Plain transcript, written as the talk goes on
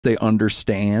they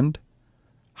understand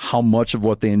how much of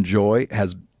what they enjoy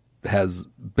has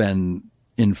been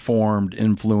informed,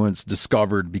 influenced,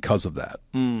 discovered because of that.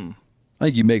 I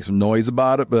think you make some noise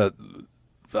about it, but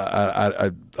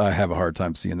I have a hard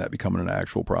time seeing that becoming an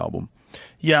actual problem.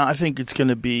 Yeah, I think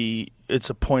it's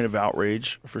a point of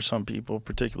outrage for some people,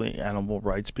 particularly animal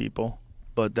rights people.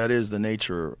 But that is the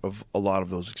nature of a lot of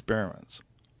those experiments.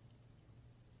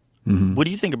 What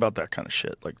do you think about that kind of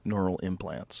shit, like neural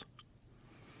implants?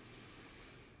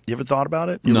 You ever thought about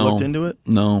it? You ever looked into it?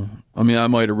 No. I mean, I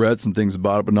might have read some things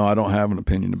about it, but no, I don't have an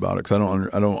opinion about it because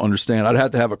I don't understand. I'd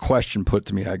have to have a question put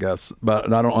to me, I guess,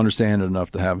 but I don't understand it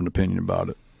enough to have an opinion about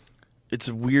it. It's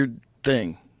a weird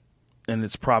thing, and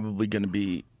it's probably going to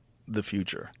be the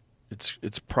future.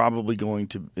 It's probably going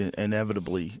to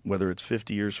inevitably, whether it's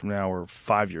 50 years from now or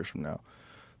 5 years from now,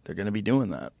 they're going to be doing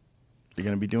that. They're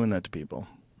going to be doing that to people.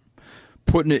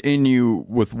 Putting it in you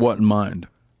with what in mind?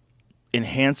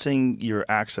 Enhancing your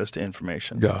access to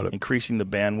information. Got it. Increasing the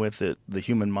bandwidth that the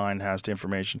human mind has to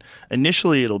information.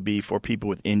 Initially, it'll be for people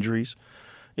with injuries.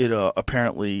 It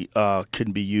apparently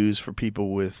can be used for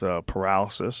people with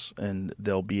paralysis, and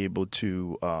they'll be able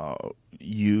to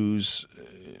use,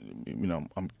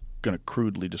 I'm going to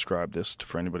crudely describe this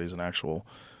for anybody who's an actual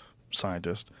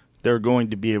scientist. They're going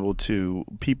to be able to,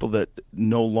 people that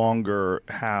no longer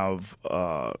have,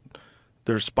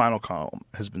 their spinal column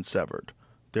has been severed.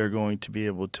 They're going to be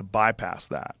able to bypass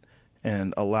that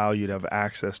and allow you to have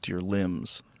access to your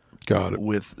limbs. Got it.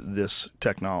 With this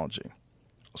technology.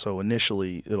 So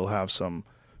initially, it'll have some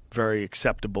very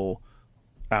acceptable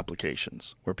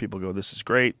applications where people go, this is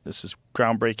great, this is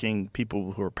groundbreaking,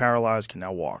 people who are paralyzed can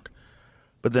now walk.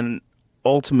 But then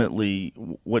ultimately,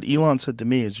 what Elon said to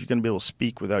me is you're going to be able to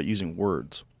speak without using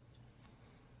words.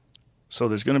 So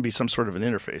there's going to be some sort of an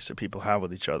interface that people have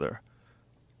with each other.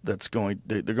 They're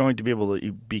going to be able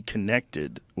to be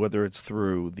connected, whether it's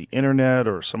through the internet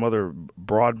or some other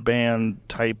broadband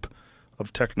type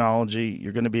of technology.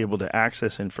 You're going to be able to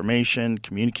access information,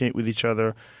 communicate with each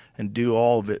other, and do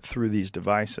all of it through these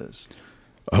devices.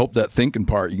 I hope that thinking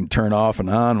part you can turn off and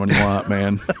on when you want,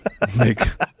 man. Make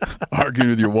arguing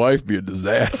with your wife be a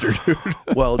disaster, dude.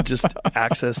 Well, just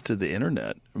access to the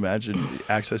internet. Imagine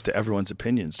access to everyone's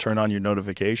opinions. Turn on your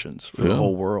notifications for the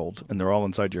whole world, and they're all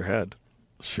inside your head.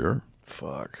 Sure.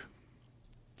 Fuck.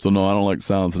 So no, I don't like the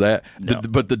sounds of that. No.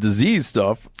 But the disease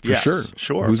stuff, for Yes, sure.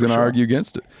 sure. Who's going to sure. argue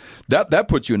against it? That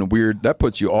puts you in a weird. That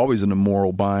puts you always in a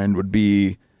moral bind. Would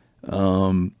be, you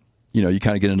kind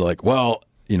of get into like, well,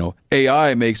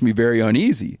 AI makes me very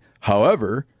uneasy.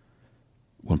 However,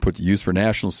 when put to use for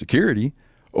national security,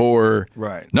 or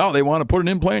right. No, they want to put an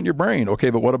implant in your brain. Okay,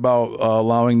 but what about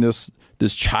allowing this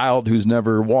child who's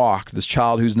never walked, this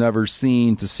child who's never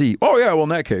seen to see? Oh yeah, well in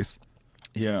that case.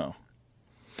 Yeah.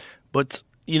 But,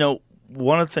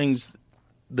 one of the things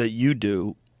that you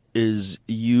do is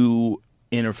you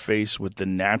interface with the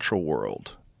natural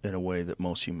world in a way that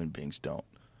most human beings don't.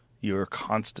 You're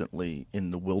constantly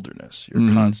in the wilderness.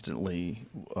 You're constantly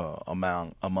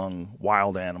among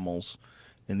wild animals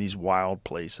in these wild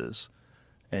places.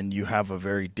 And you have a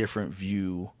very different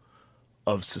view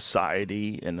of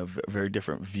society and a very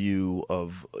different view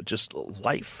of just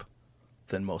life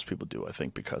than most people do, I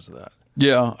think, because of that.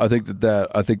 Yeah, I think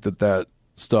that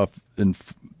stuff.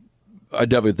 I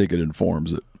definitely think it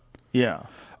informs it. Yeah,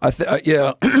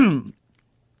 yeah.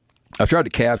 I've tried to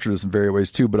capture this in various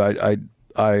ways too, but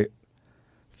I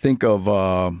think of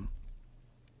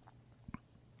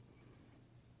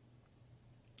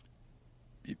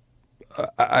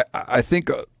I think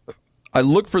I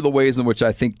look for the ways in which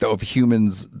I think of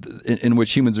humans in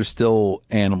which humans are still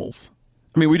animals.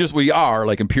 I mean, we are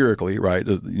like empirically, right?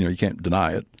 You can't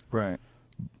deny it. Right.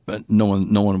 But no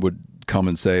one would come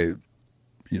and say,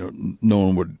 no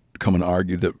one would come and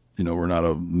argue that, we're not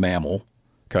a mammal.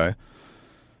 Okay.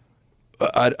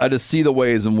 I just see the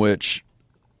ways in which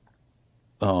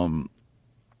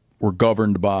we're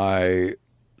governed by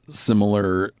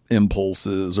similar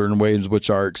impulses, or in ways in which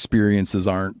our experiences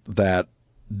aren't that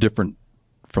different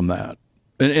from that.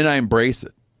 And I embrace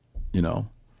it,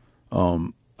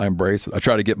 I embrace it. I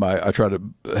try to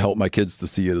help my kids to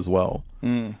see it as well.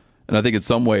 And I think in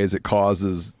some ways it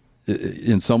causes,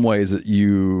 in some ways that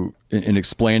you, in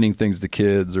explaining things to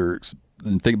kids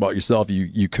and think about yourself,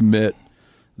 you commit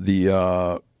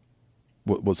the,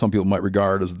 what some people might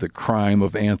regard as the crime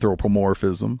of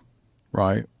anthropomorphism,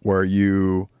 right? Where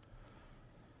you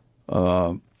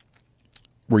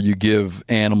give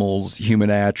animals human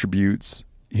attributes,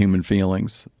 human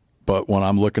feelings. But when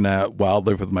I'm looking at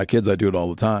wildlife with my kids, I do it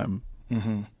all the time.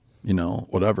 Mm-hmm.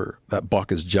 Whatever. That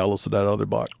buck is jealous of that other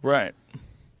buck. Right.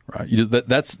 Right.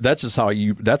 That's just how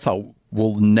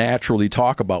will naturally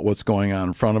talk about what's going on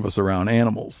in front of us around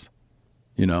animals.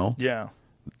 You know? Yeah.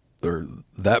 Or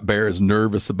that bear is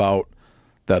nervous about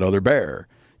that other bear.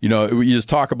 You know, you just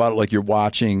talk about it like you're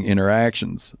watching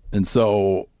interactions. And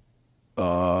so, you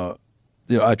know,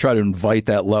 I try to invite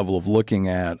that level of looking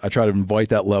at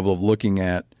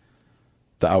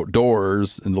the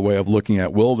outdoors and the way of looking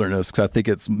at wilderness, because I think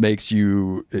it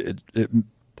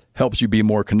helps you be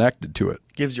more connected to it.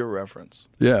 Gives you a reference.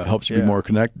 Yeah, it helps you be more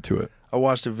connected to it. I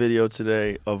watched a video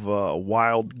today of a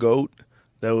wild goat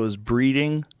that was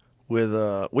breeding with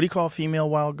what do you call a female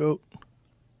wild goat?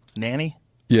 Nanny?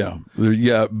 Yeah.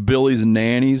 Billies and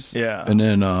nannies. Yeah. And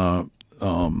then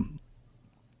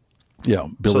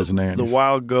billies and nannies. The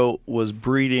wild goat was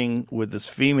breeding with this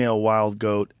female wild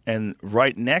goat, and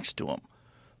right next to him,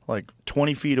 like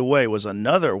 20 feet away, was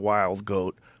another wild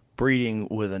goat breeding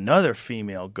with another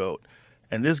female goat.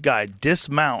 And this guy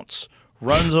dismounts,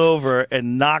 runs over,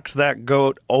 and knocks that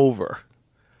goat over.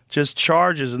 Just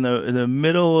charges in the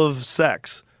middle of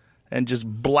sex and just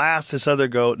blasts this other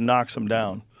goat and knocks him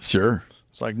down. Sure.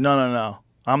 It's like, no.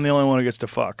 I'm the only one who gets to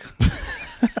fuck.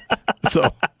 So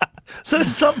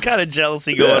there's some kind of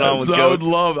jealousy going on with goats.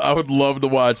 I would love to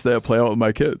watch that play out with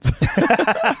my kids.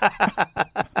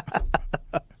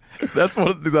 That's one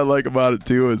of the things I like about it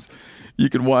too, is you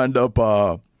can wind up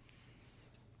God,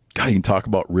 you can talk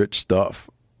about rich stuff.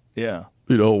 Yeah.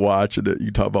 You know, watching it. You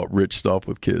can talk about rich stuff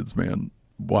with kids, man.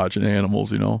 Watching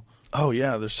animals, you know. Oh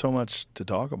yeah, there's so much to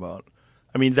talk about.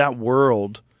 I mean, that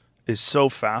world is so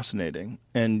fascinating.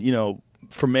 And, you know,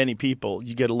 for many people,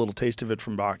 you get a little taste of it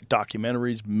from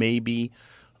documentaries, maybe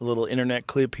a little internet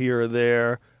clip here or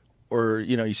there, or,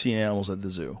 you know, you see animals at the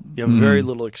zoo. You have very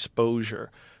little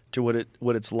exposure to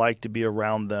what it's like to be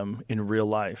around them in real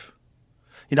life.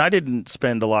 You know, I didn't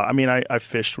spend a lot. I mean, I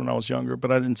fished when I was younger,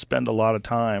 but I didn't spend a lot of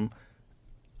time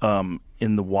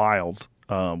in the wild,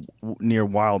 near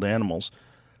wild animals.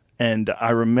 And I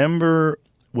remember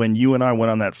when you and I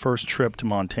went on that first trip to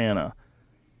Montana,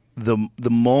 the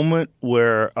moment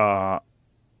where I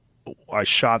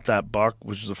shot that buck,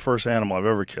 which was the first animal I've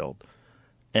ever killed,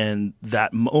 and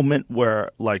that moment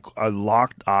where, like, I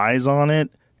locked eyes on it,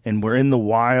 and we're in the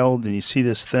wild, and you see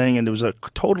this thing, and it was a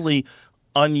totally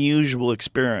unusual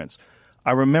experience.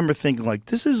 I remember thinking, like,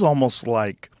 this is almost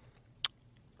like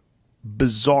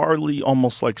bizarrely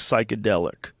almost like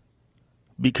psychedelic,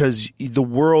 because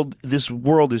this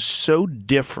world is so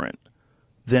different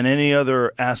than any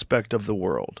other aspect of the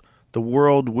world. The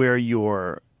world where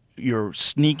you're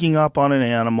sneaking up on an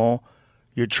animal,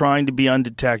 you're trying to be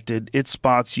undetected, it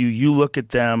spots you, you look at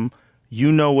them,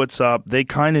 you know what's up, they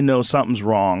kind of know something's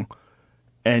wrong,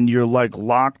 and you're like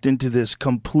locked into this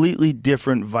completely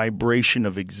different vibration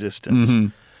of existence. Mm-hmm.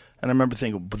 And I remember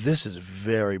thinking, but this is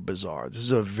very bizarre. This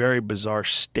is a very bizarre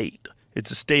state.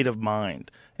 It's a state of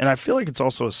mind. And I feel like it's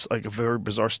also like a very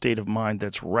bizarre state of mind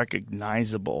that's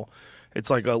recognizable. It's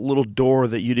like a little door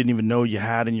that you didn't even know you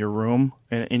had in your room,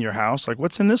 in your house. Like,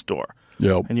 what's in this door?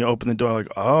 Yep. And you open the door like,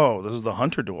 oh, this is the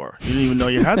hunter door. You didn't even know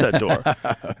you had that door.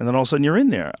 And then all of a sudden you're in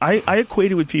there. I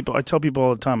equate it with people. I tell people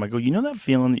all the time, I go, you know that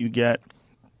feeling that you get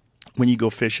when you go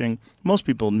fishing? Most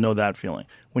people know that feeling.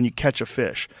 When you catch a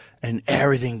fish and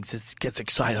everything just gets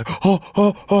excited.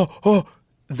 Oh.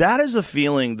 That is a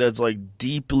feeling that's like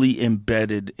deeply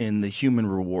embedded in the human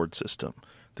reward system.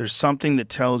 There's something that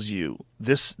tells you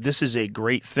this is a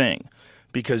great thing,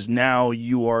 because now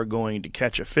you are going to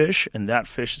catch a fish, and that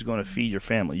fish is going to feed your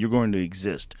family. You're going to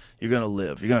exist. You're going to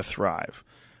live. You're going to thrive.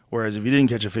 Whereas if you didn't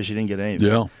catch a fish, you didn't get anything.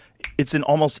 Yeah. It's an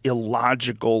almost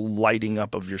illogical lighting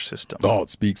up of your system. Oh, it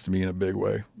speaks to me in a big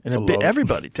way.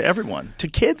 Everybody, to everyone. To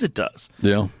kids it does.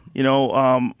 Yeah. You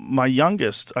know, my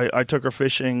youngest, I took her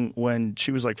fishing when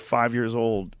she was like 5 years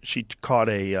old. She caught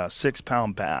a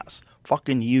 6-pound bass,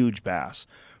 fucking huge bass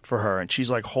for her. And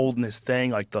she's like holding this thing,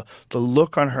 like the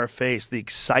look on her face, the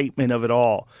excitement of it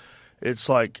all. It's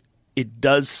like it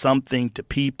does something to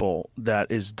people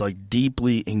that is like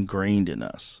deeply ingrained in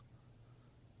us.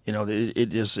 You know, it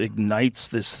just ignites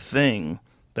this thing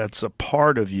that's a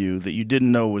part of you that you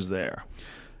didn't know was there.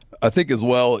 I think as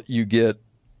well you get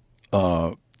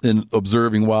in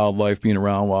observing wildlife, being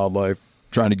around wildlife,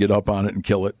 trying to get up on it and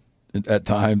kill it at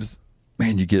times,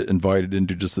 man, you get invited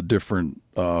into just a different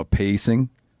pacing.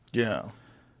 Yeah.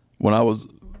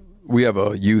 We have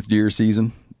a youth deer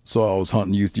season, so I was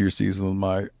hunting youth deer season with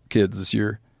my kids this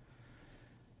year.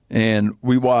 And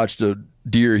we watched a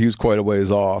deer, he was quite a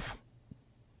ways off,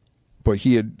 but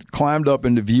he had climbed up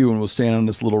into view and was standing on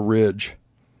this little ridge.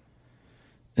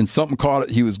 And something caught it.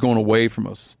 He was going away from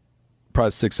us, probably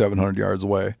 600-700 yards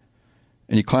away.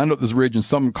 And he climbed up this ridge, and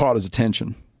something caught his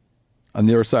attention on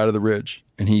the other side of the ridge.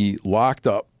 And he locked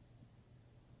up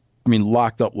mean,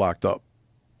 locked up,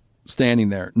 standing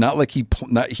there. Not like he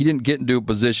didn't get into a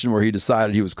position where he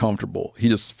decided he was comfortable. He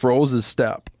just froze his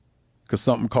step because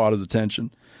something caught his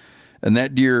attention. And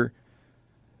that deer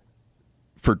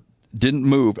didn't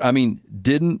move. I mean,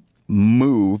 didn't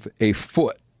move a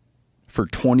foot for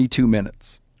 22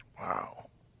 minutes. Wow.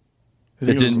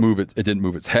 It didn't move its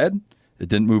head. It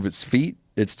didn't move its feet.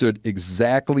 It stood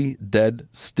exactly dead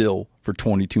still for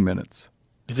 22 minutes.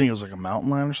 You think it was like a mountain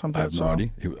lion or something? I have no idea.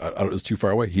 It was too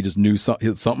far away. He just knew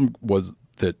something was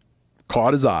that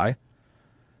caught his eye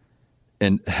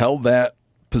and held that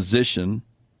position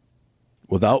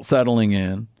without settling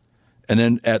in. And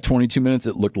then at 22 minutes,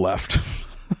 it looked left.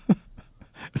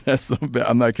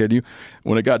 I'm not kidding you.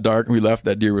 When it got dark and we left,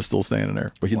 that deer was still standing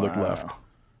there, but he looked left.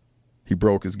 He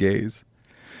broke his gaze.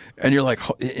 And you're like,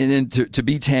 and then to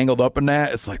be tangled up in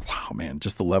that, it's like, wow, man,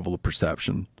 just the level of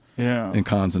perception and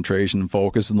concentration and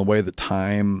focus and the way that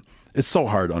time, it's so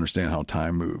hard to understand how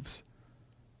time moves.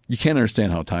 You can't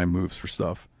understand how time moves for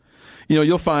stuff. You know,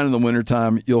 you'll find in the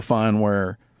wintertime, you'll find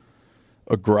where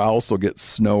a grouse will get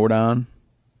snowed on.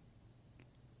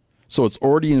 So it's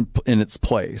already in its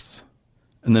place,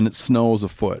 and then it snows a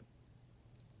foot.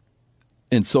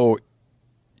 And so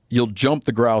you'll jump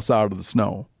the grouse out of the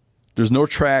snow. There's no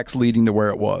tracks leading to where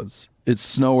it was. It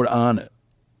snowed on it.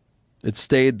 It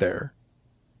stayed there,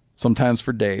 sometimes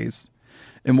for days.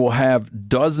 And we'll have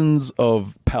dozens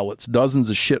of pellets, dozens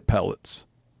of shit pellets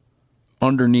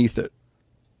underneath it.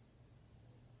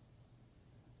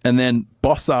 And then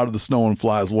busts out of the snow and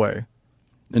flies away.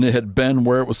 And it had been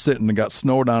where it was sitting and got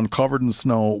snowed on, covered in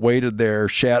snow, waited there,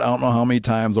 shat I don't know how many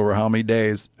times over how many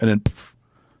days, and then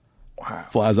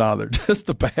flies out of there. Just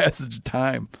the passage of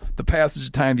time. The passage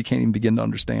of time, you can't even begin to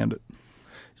understand it.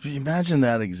 Imagine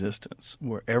that existence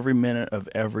where every minute of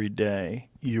every day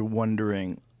you're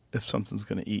wondering if something's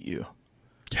going to eat you.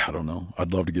 Yeah, I don't know.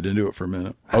 I'd love to get into it for a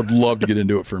minute. I'd love to get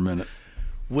into it for a minute.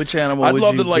 Which animal I'd would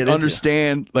love you to like get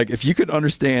understand, into? like if you could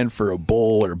understand for a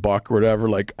bull or buck or whatever,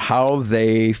 like how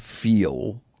they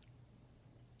feel,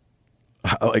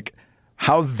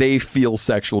 how they feel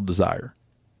sexual desire.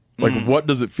 Like what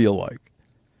does it feel like?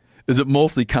 Is it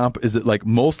mostly is it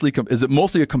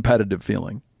mostly a competitive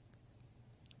feeling?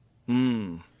 Do you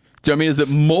know what I mean? Is it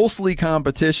mostly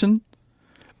competition?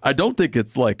 I don't think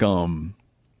it's like I don't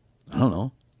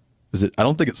know. I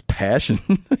don't think it's passion.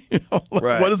 You know?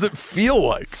 Right. What does it feel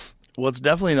like? Well, it's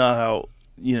definitely not how,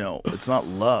 it's not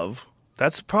love.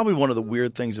 That's probably one of the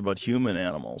weird things about human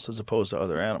animals as opposed to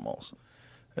other animals,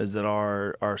 is that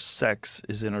our sex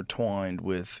is intertwined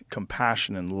with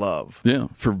compassion and love. Yeah,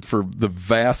 for the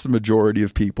vast majority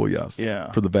of people, yes. Yeah.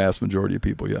 For the vast majority of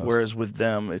people, yes. Whereas with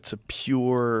them, it's a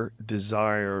pure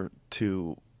desire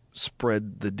to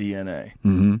spread the DNA.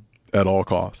 Mm-hmm. At all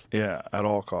costs. Yeah, at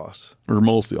all costs. Or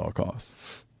mostly all costs.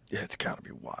 Yeah, it's got to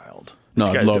be wild. No,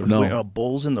 I'd love no.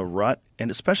 Bulls in the rut, and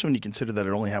especially when you consider that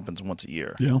it only happens once a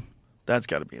year. Yeah. That's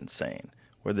got to be insane.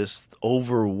 Where this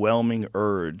overwhelming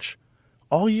urge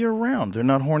all year round, they're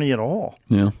not horny at all.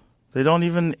 Yeah. They don't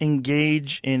even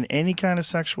engage in any kind of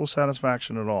sexual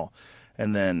satisfaction at all.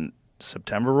 And then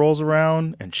September rolls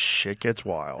around and shit gets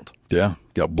wild. Yeah.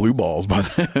 Got blue balls by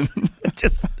then.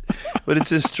 But it's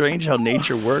just strange how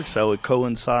nature works, how it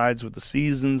coincides with the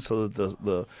seasons, so that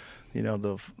the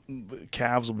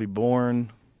calves will be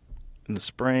born in the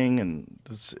spring, and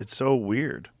it's so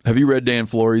weird. Have you read Dan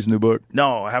Florey's new book?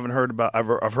 No, I haven't heard about.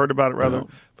 I've heard about it rather,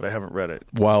 but I haven't read it.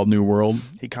 Wild New World.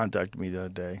 He contacted me the other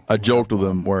day. I joked with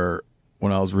him where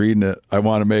when I was reading it, I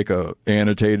want to make a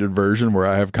annotated version where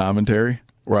I have commentary,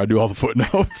 where I do all the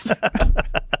footnotes.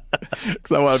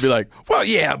 Because I want to be like, well,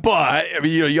 yeah, but I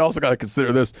mean, you also got to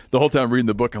consider this. The whole time I'm reading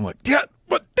the book, I'm like, yeah,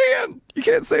 but Dan, you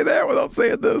can't say that without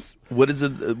saying this. What is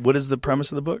it? What is the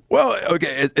premise of the book? Well,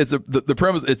 okay, the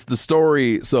premise. It's the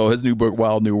story. So his new book,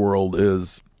 Wild New World,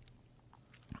 is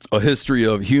a history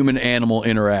of human-animal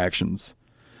interactions,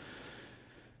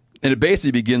 and it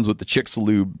basically begins with the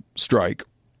Chicxulub strike.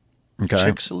 Okay,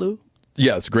 Chicxulub?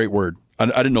 Yeah, it's a great word. I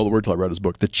didn't know the word till I read his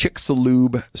book. The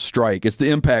Chicxulub strike. It's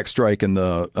the impact strike in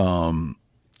the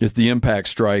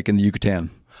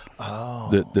Yucatan. Oh,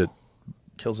 that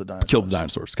kills the dinosaurs. Killed the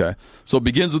dinosaurs. Okay, so it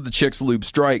begins with the Chicxulub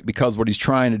strike because what he's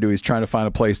trying to do, he's trying to find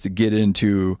a place to get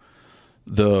into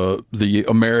the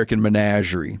American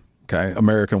menagerie. Okay,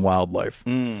 American wildlife.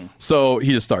 So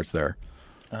he just starts there.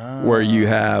 Where you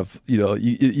have, you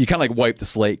kind of like wipe the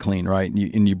slate clean, right?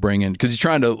 And you bring in, because he's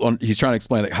trying to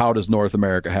explain like how does North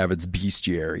America have its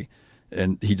bestiary,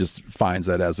 and he just finds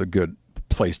that as a good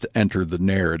place to enter the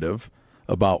narrative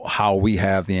about how we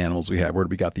have the animals we have. Where do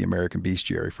we got the American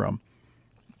bestiary from?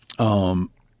 And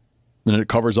it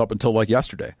covers up until like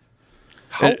yesterday.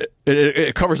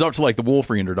 It covers up to like the wolf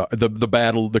reintroduction,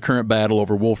 the current battle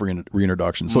over wolf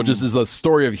reintroduction. So it just is a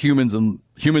story of humans and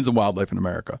wildlife in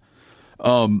America.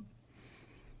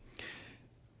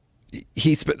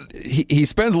 He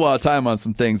spends a lot of time on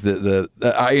some things that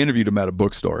I interviewed him at a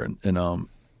bookstore, and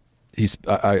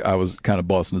I was kind of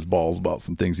busting his balls about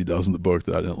some things he does in the book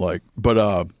that I didn't like,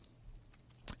 but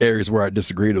areas where I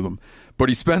disagreed with him. But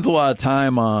he spends a lot of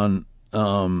time on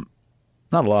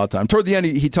not a lot of time. Toward the end,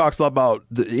 he talks a lot about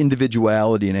the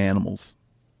individuality in animals.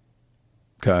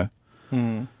 Okay.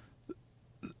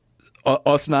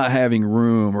 Us not having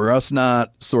room, or us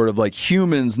not sort of like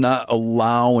humans not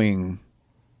allowing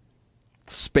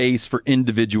space for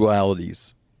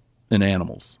individualities in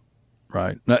animals.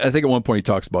 Right. And I think at one point he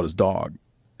talks about his dog.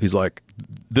 He's like,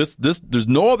 there's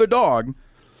no other dog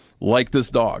like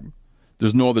this dog.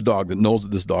 There's no other dog that knows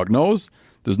what this dog knows.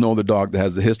 There's no other dog that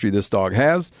has the history this dog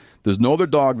has. There's no other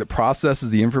dog that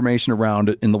processes the information around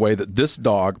it in the way that this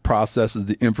dog processes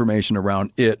the information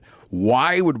around it.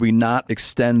 Why would we not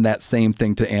extend that same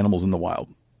thing to animals in the wild?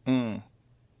 Yeah,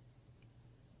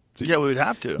 we would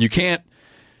have to. You can't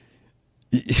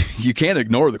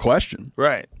ignore the question.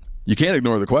 Right. You can't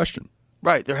ignore the question.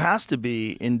 Right. There has to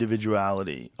be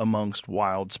individuality amongst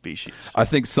wild species. I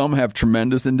think some have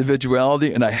tremendous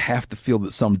individuality, and I have to feel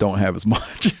that some don't have as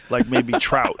much. Like maybe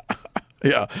trout.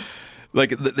 Yeah.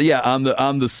 Like, on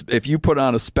the if you put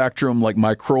on a spectrum like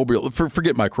microbial,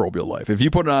 forget microbial life. If you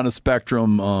put it on a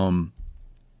spectrum,